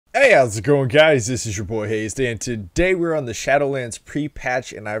Hey, how's it going, guys? This is your boy Hazzed, and today we're on the Shadowlands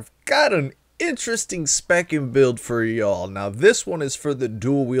Prepatch, and I've got an interesting spec and build for y'all. Now, this one is for the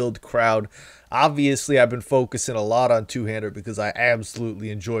dual wield crowd. Obviously, I've been focusing a lot on two-hander because I absolutely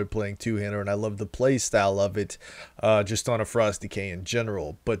enjoy playing two-hander, and I love the play style of it, just on a Frost Decay in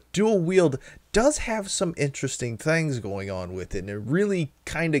general. But dual wield does have some interesting things going on with it, and it really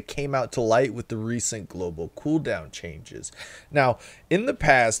kind of came out to light with the recent global cooldown changes. Now, in the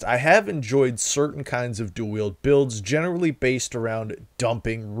past, I have enjoyed certain kinds of dual wield builds, generally based around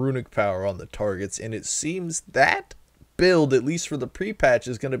dumping runic power on the targets, and it seems that build, at least for the pre-patch,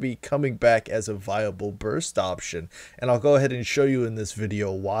 is going to be coming back as a viable burst option, and I'll go ahead and show you in this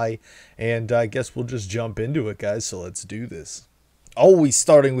video why, and I guess we'll just jump into it, guys. So let's do this. Always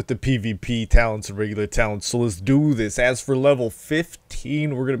starting with the PvP talents and regular talents, so let's do this. As for level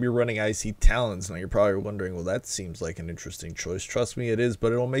 15, we're going to be running Icy Talons. Now you're probably wondering, well, that seems like an interesting choice. Trust me, it is,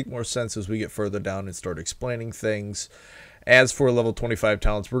 but it'll make more sense as we get further down and start explaining things. As for level 25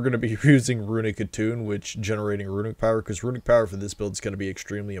 talents, we're going to be using Runic Attune, which generating runic power, because runic power for this build is going to be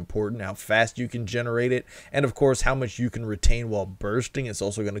extremely important. How fast you can generate it, and of course how much you can retain while bursting. It's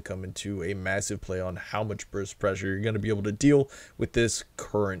also going to come into a massive play on how much burst pressure you're going to be able to deal with this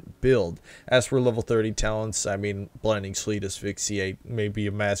current build. As for level 30 talents, I mean, Blinding Sleet, Asphyxiate, maybe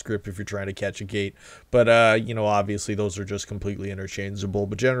a Mass Grip if you're trying to catch a gate, but you know, obviously those are just completely interchangeable.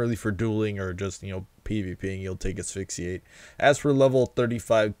 But generally for dueling or just, you know, PvPing, you'll take Asphyxiate. As for level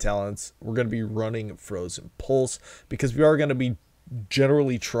 35 talents, we're going to be running Frozen Pulse because we are going to be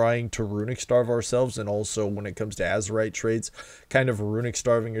generally trying to runic starve ourselves, and also when it comes to Azerite trades, kind of runic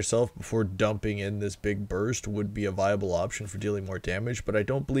starving yourself before dumping in this big burst would be a viable option for dealing more damage. But I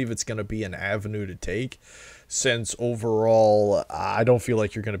don't believe it's going to be an avenue to take, since overall I don't feel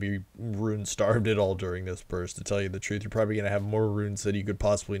like you're going to be rune starved at all during this burst. To tell you the truth, you're probably going to have more runes than you could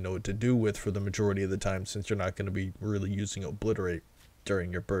possibly know what to do with for the majority of the time, since you're not going to be really using Obliterate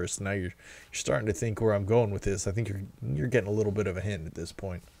during your burst. Now you're starting to think where I'm going with this. I think you're getting a little bit of a hint at this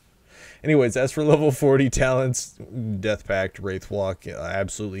point. Anyways, as for level 40 talents, Death Pact, Wraithwalk,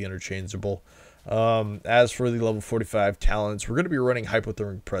 absolutely interchangeable. As for the level 45 talents, we're going to be running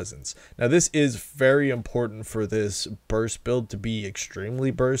Hypothermic Presence. Now this is very important for this burst build to be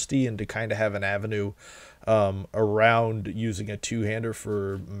extremely bursty and to kind of have an avenue around using a two-hander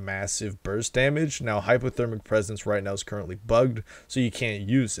for massive burst damage. Now Hypothermic Presence right now is currently bugged, so you can't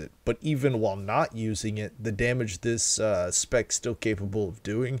use it, but even while not using it, the damage this spec's still capable of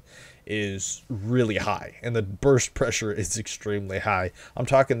doing is really high, and the burst pressure is extremely high. I'm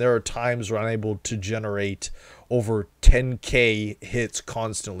talking there are times where I'm able to generate over 10k hits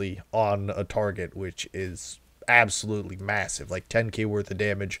constantly on a target, which is absolutely massive. Like 10k worth of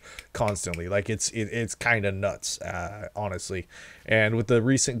damage constantly. Like it's kind of nuts, honestly. And with the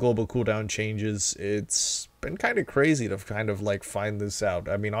recent global cooldown changes, it's been kind of crazy to kind of like find this out.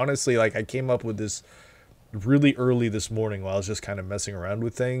 I mean, honestly, like I came up with this really early this morning while I was just kind of messing around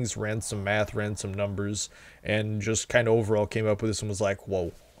with things, ran some math, ran some numbers, and just kind of overall came up with this and was like,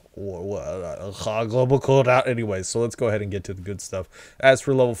 whoa, global cooldown. Anyway, so let's go ahead and get to the good stuff. As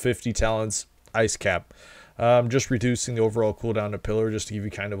for level 50 talents, Ice Cap. Just reducing the overall cooldown to Pillar, just to give you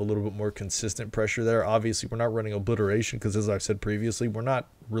kind of a little bit more consistent pressure there. Obviously, we're not running Obliteration because, as I've said previously, we're not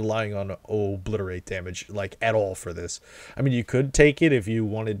relying on Obliterate damage, like, at all for this. I mean, you could take it if you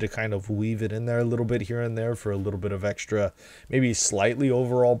wanted to kind of weave it in there a little bit here and there for a little bit of extra, maybe slightly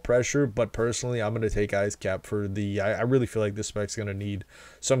overall pressure, but personally, I'm going to take Ice Cap for the... I really feel like this spec's going to need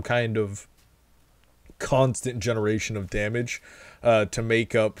some kind of constant generation of damage to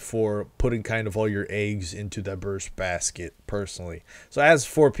make up for putting kind of all your eggs into that burst basket, personally. So as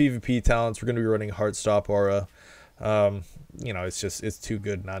for PvP talents, we're going to be running Heartstop Aura. You know, it's too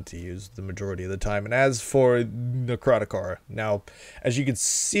good not to use the majority of the time. And as for Necrotic Aura, now, as you can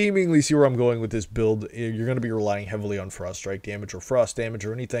seemingly see where I'm going with this build, you're going to be relying heavily on Frost Strike damage or Frost damage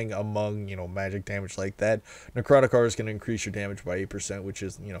or anything among, you know, magic damage like that. Necrotic Aura is going to increase your damage by 8%, which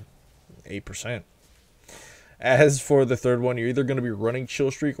is, you know, 8%. As for the third one, you're either going to be running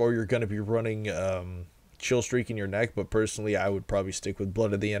Chill Streak or you're going to be running Chill Streak in your neck. But personally, I would probably stick with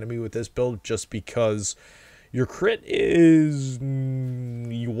Blood of the Enemy with this build, just because your crit is...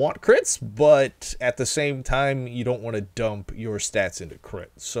 you want crits, but at the same time, you don't want to dump your stats into crit.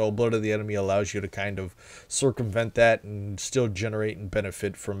 So Blood of the Enemy allows you to kind of circumvent that and still generate and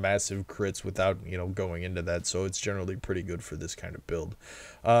benefit from massive crits without, you know, going into that. So it's generally pretty good for this kind of build.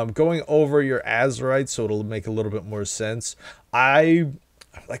 Going over your Azerite, so it'll make a little bit more sense. I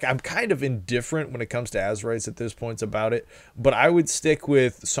like, I'm kind of indifferent when it comes to Azurites at this point about it, but I would stick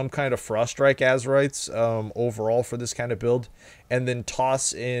with some kind of Frost Strike Azurites overall for this kind of build, and then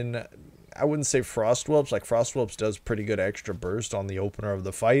toss in, I wouldn't say Frost Whelps. Like, Frost Whelps does pretty good extra burst on the opener of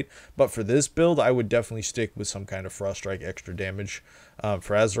the fight, but for this build, I would definitely stick with some kind of Frost Strike extra damage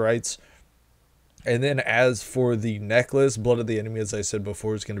for Azurites. And then as for the necklace, Blood of the Enemy, as I said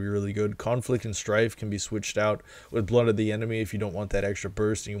before, is going to be really good. Conflict and Strife can be switched out with Blood of the Enemy if you don't want that extra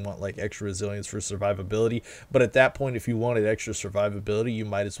burst and you want like extra resilience for survivability. But at that point, if you wanted extra survivability, you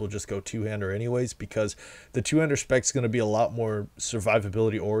might as well just go two-hander anyways, because the two-hander spec is going to be a lot more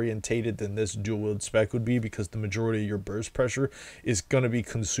survivability orientated than this dual wield spec would be, because the majority of your burst pressure is going to be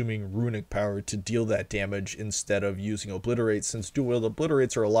consuming runic power to deal that damage instead of using obliterate, since dual wield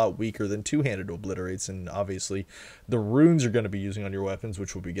obliterates are a lot weaker than two-handed obliterates. And obviously the runes you're going to be using on your weapons,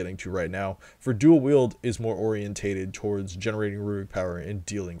 which we'll be getting to right now, for dual wield is more orientated towards generating runic power and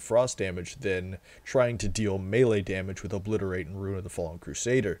dealing frost damage than trying to deal melee damage with obliterate and Rune of the Fallen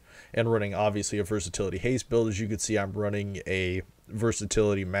Crusader. And running obviously a versatility haste build. As you can see, I'm running a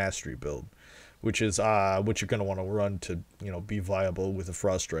versatility mastery build, which is what you're going to want to run to, you know, be viable with a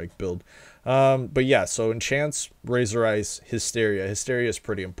Frost Strike build. But yeah, so enchants, Razor Ice, Hysteria. Hysteria is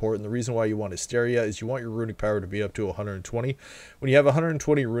pretty important. The reason why you want Hysteria is you want your runic power to be up to 120. When you have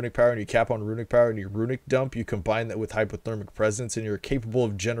 120 runic power and you cap on runic power and you runic dump, you combine that with hypothermic presence and you're capable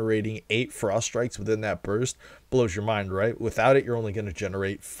of generating 8 Frost Strikes within that burst. Blows your mind, right? Without it, you're only going to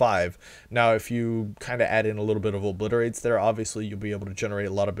generate 5. Now, if you kind of add in a little bit of obliterates there, obviously you'll be able to generate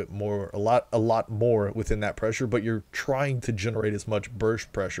a lot more within that pressure, but you're trying to generate as much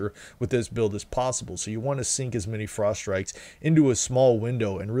burst pressure with this build as possible. So you want to sink as many Frost Strikes into a small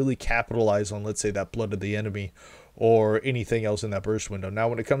window and really capitalize on, let's say, that Blood of the Enemy or anything else in that burst window. Now,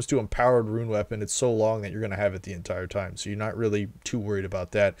 when it comes to empowered rune weapon, it's so long that you're going to have it the entire time, so you're not really too worried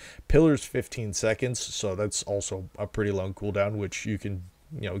about that. Pillar's 15 seconds, so that's also a pretty long cooldown, which you can,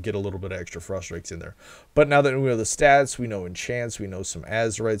 you know, get a little bit of extra Frost Strikes in there. But now that we know the stats, we know enchants, we know some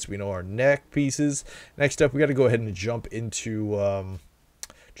Azurites, we know our neck pieces. Next up, we got to go ahead and jump into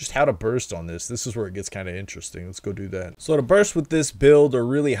just how to burst on this. This is where it gets kind of interesting. Let's go do that. So to burst with this build, or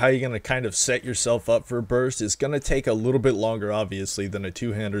really how you're going to kind of set yourself up for burst, is going to take a little bit longer, obviously, than a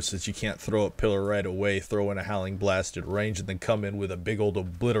two-hander, since you can't throw a pillar right away, throw in a Howling Blast at range, and then come in with a big old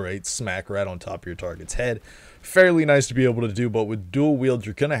obliterate smack right on top of your target's head. Fairly nice to be able to do, but with dual wield,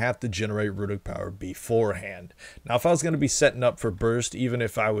 you're going to have to generate runic power beforehand. Now, if I was going to be setting up for burst, even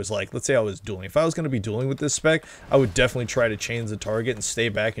if I was like, let's say I was dueling, if I was going to be dueling with this spec, I would definitely try to change the target and stay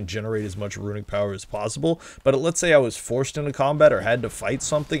back and generate as much runic power as possible. But let's say I was forced into combat or had to fight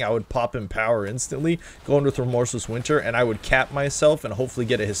something, I would pop in power instantly, go in with Remorseless Winter, and I would cap myself and hopefully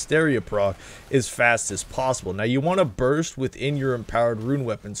get a Hysteria proc as fast as possible. Now, you want to burst within your empowered rune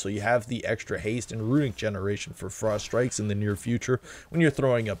weapon, so you have the extra haste and runic generation for Frost Strikes in the near future when you're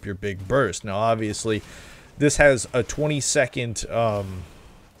throwing up your big burst. Now, obviously, this has a 20-second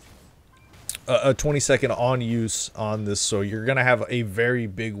on use on this, so you're gonna have a very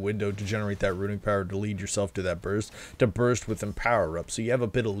big window to generate that runic power to lead yourself to that burst, to burst with empower up. So you have a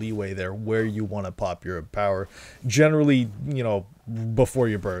bit of leeway there where you want to pop your empower. Generally, you know, before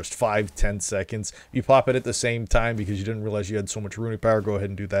you burst, 5-10 seconds. You pop it at the same time because you didn't realize you had so much runic power, go ahead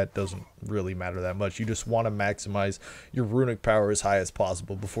and do that. Doesn't really matter that much. You just want to maximize your runic power as high as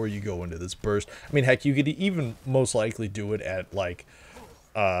possible before you go into this burst. I mean, heck, you could even most likely do it at like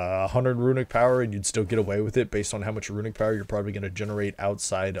 100 runic power and you'd still get away with it based on how much runic power you're probably going to generate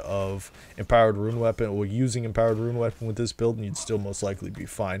outside of empowered rune weapon, or using empowered rune weapon with this build, and you'd still most likely be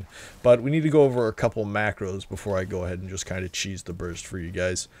fine. But we need to go over a couple macros before I go ahead and just kind of cheese the burst for you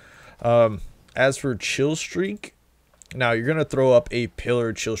guys. As for Chill Streak, now you're going to throw up a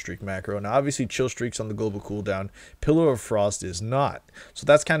Pillar Chill Streak macro. Now obviously Chill Streak's on the global cooldown, Pillar of Frost is not. So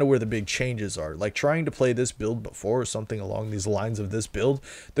that's kind of where the big changes are. Like trying to play this build before, or something along these lines of this build,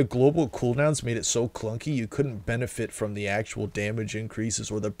 the global cooldowns made it so clunky you couldn't benefit from the actual damage increases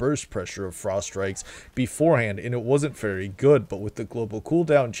or the burst pressure of Frost Strikes beforehand, and it wasn't very good. But with the global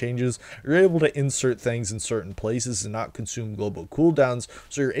cooldown changes, you're able to insert things in certain places and not consume global cooldowns,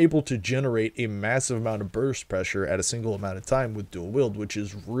 so you're able to generate a massive amount of burst pressure at a single amount of time with dual wield, which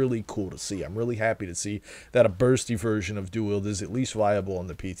is really cool to see. I'm really happy to see that a bursty version of dual wield is at least viable on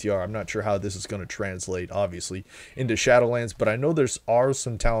the PTR. I'm not sure how this is going to translate obviously into Shadowlands, but I know are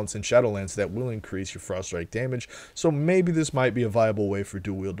some talents in Shadowlands that will increase your Frost Strike damage, so maybe this might be a viable way for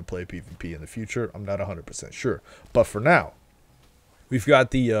dual wield to play PvP in the future. I'm not 100% sure, but for now, we've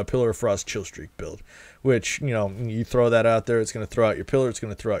got the Pillar of Frost Chill Streak build, which, you know, you throw that out there, it's going to throw out your Pillar, it's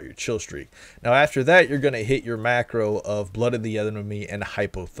going to throw out your Chill Streak. Now, after that, you're going to hit your macro of Blood of the Enemy and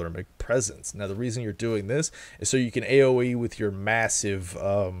Hypothermic Presence. Now, the reason you're doing this is so you can AoE with your massive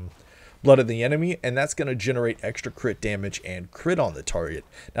Blood of the Enemy, and that's going to generate extra crit damage and crit on the target.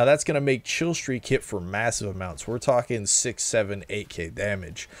 Now, that's going to make Chill Streak hit for massive amounts. We're talking 6, 7, 8k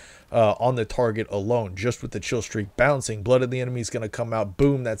damage. On the target alone, just with the Chill Streak bouncing. Blood of the Enemy is going to come out,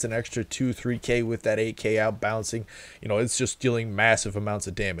 boom, that's an extra 2, 3k with that 8k out bouncing. You know, it's just dealing massive amounts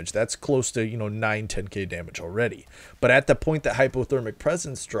of damage. That's close to, you know, 9, 10k damage already. But at the point that Hypothermic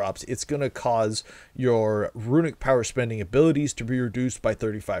Presence drops, it's going to cause your Runic power spending abilities to be reduced by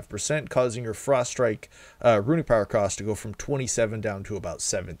 35%, causing your Frost Strike Runic power cost to go from 27 down to about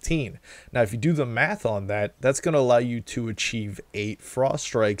 17. Now, if you do the math on that, that's going to allow you to achieve 8 Frost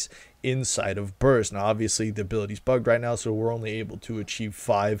Strikes inside of burst. Now, obviously the ability's bugged right now, so we're only able to achieve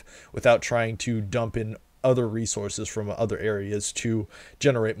 5 without trying to dump in other resources from other areas to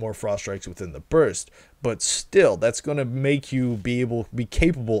generate more Frost Strikes within the burst. But still, that's going to make you be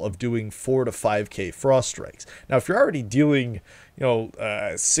capable of doing 4 to 5k Frost Strikes. Now, if you're already dealing, you know,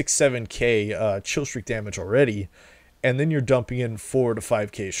 6, 7k Chill Streak damage already, and then you're dumping in 4 to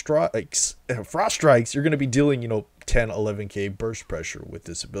 5k Frost Strikes, you're going to be dealing, you know, 10, 11k burst pressure with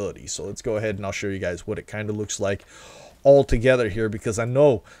this ability. So let's go ahead and I'll show you guys what it kind of looks like all together here, because I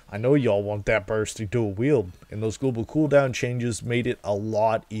know y'all want that burst to dual wield, and those global cooldown changes made it a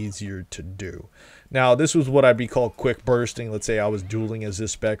lot easier to do. Now, this was what I'd be called quick bursting. Let's say I was dueling as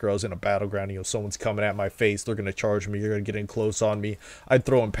this spec, or I was in a battleground, you know, someone's coming at my face, they're going to charge me, you're going to get in close on me. I'd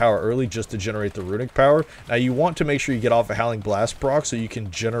throw in power early just to generate the Runic power. Now, you want to make sure you get off a Howling Blast proc so you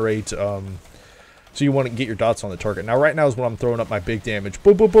can generate, so you want to get your dots on the target. Now, right now is when I'm throwing up my big damage.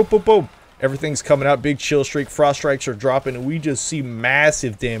 Boom, boom, boom, boom, boom. Everything's coming out, big Chill Streak, Frost Strikes are dropping, and we just see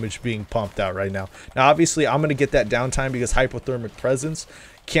massive damage being pumped out right now. Now, obviously, I'm going to get that downtime because Hypothermic Presence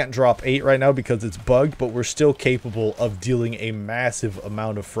can't drop 8 right now because it's bugged, but we're still capable of dealing a massive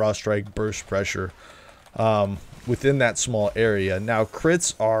amount of Frost Strike burst pressure within that small area. Now,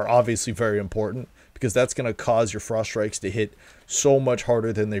 crits are obviously very important because that's going to cause your Frost Strikes to hit so much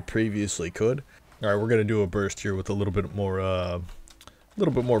harder than they previously could. All right, we're going to do a burst here with a little bit more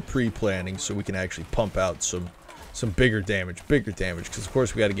pre-planning so we can actually pump out some bigger damage, because of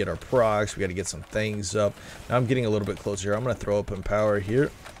course we got to get our procs, we got to get some things up. Now I'm getting a little bit closer here. I'm going to throw up Empower here.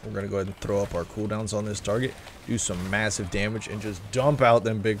 We're going to go ahead and throw up our cooldowns on this target, do some massive damage, and just dump out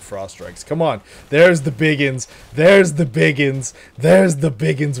them big Frost Strikes. Come on, there's the biggins, there's the biggins, there's the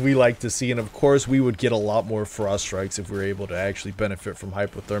biggins we like to see. And of course we would get a lot more Frost Strikes if we were able to actually benefit from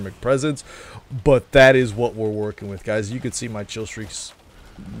Hypothermic Presence, but that is what we're working with, guys. You can see my Chill Streaks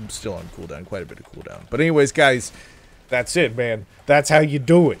still on cooldown, quite a bit of cooldown. But anyways, guys, that's it, man. That's how you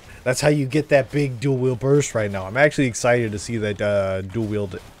do it. That's how you get that big dual wield burst right now. I'm actually excited to see that dual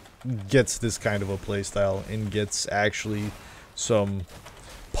wield gets this kind of a playstyle and gets actually some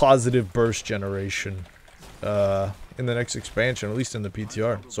positive burst generation in the next expansion, at least in the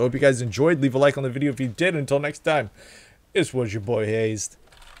PTR. So I hope you guys enjoyed. Leave a like on the video if you did. Until next time, this was your boy Hazzed.